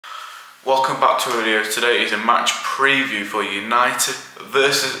Welcome back to a video. Today is a match preview for United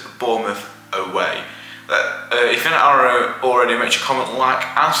versus Bournemouth away. If you're not already, make sure comment, like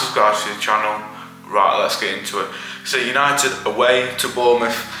and subscribe to the channel. Right, let's get into it. So United away to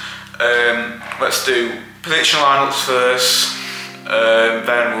Bournemouth. Let's do prediction lineups first,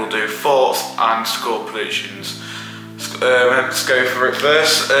 then we'll do thoughts and score predictions. Let's go for it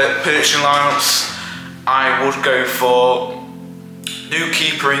first. Prediction lineups, I would go for new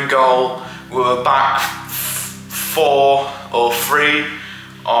keeper in goal with a back four or three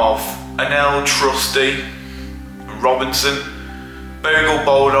of Anel, Trusty, Robinson, Bogle,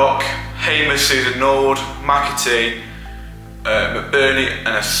 Baldock, Hamer, Susan Nord, McAtee, McBurney and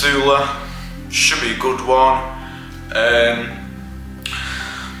Asula. Should be a good one.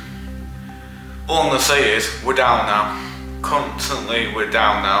 All I'm going to say is we're down now. Constantly we're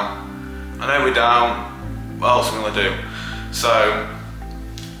down now. I know we're down. What else are we going to do? So,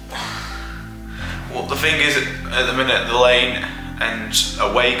 well, the thing is, at the minute, the lane and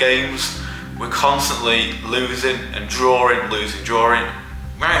away games, we're constantly losing and drawing, losing, drawing.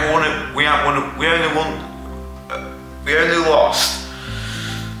 We only lost.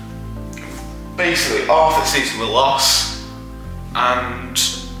 Basically, half the season we lost, and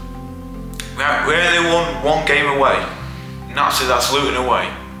we only won one game away, and that's Luton away.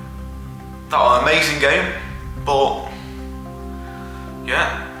 That was an amazing game, but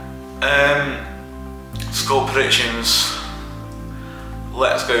yeah. Score predictions.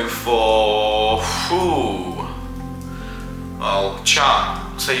 Let's go for. Well, chat.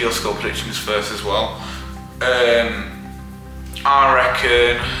 Say your score predictions first as well. I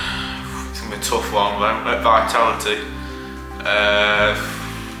reckon it's gonna be a tough one. At Vitality.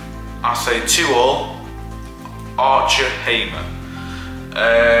 I say 2-2. Archer, Hamer.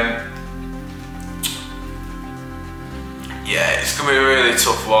 Yeah, it's going to be a really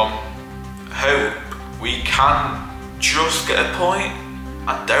tough one. Hope we can just get a point.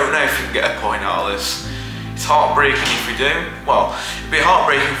 I don't know if we can get a point out of this. It's heartbreaking if we do. Well, it'd be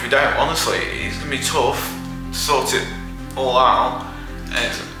heartbreaking if we don't, honestly. It's going to be tough to sort it all out. And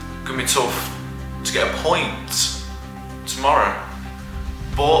it's going to be tough to get a point tomorrow.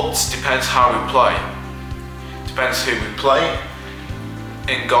 But it depends how we play. Depends who we play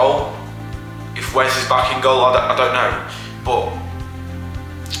in goal. If Wes is back in goal, I don't know. But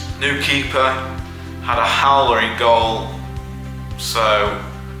new keeper had a howler in goal, so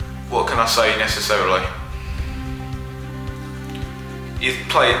what can I say necessarily? He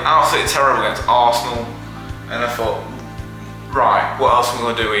played absolutely terrible against Arsenal, and I thought, right, what else am I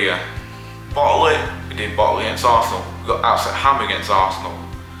going to do here? Bottle it. We did bottle against Arsenal. We got absolute hammer against Arsenal.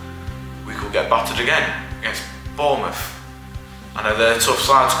 We could get battered again against Bournemouth. I know they're a tough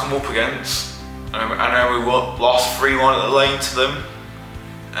side to come up against. I know we lost 3-1 at the lane to them,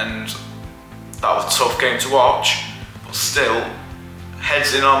 and that was a tough game to watch, but still,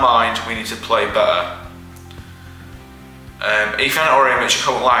 heads in our mind, we need to play better. If you haven't already, make sure you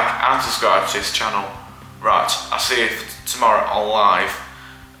comment, like and subscribe to this channel. Right, I'll see you tomorrow on live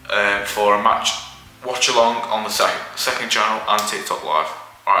for a match watch along on the second channel and TikTok live.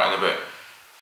 Alright, in a bit.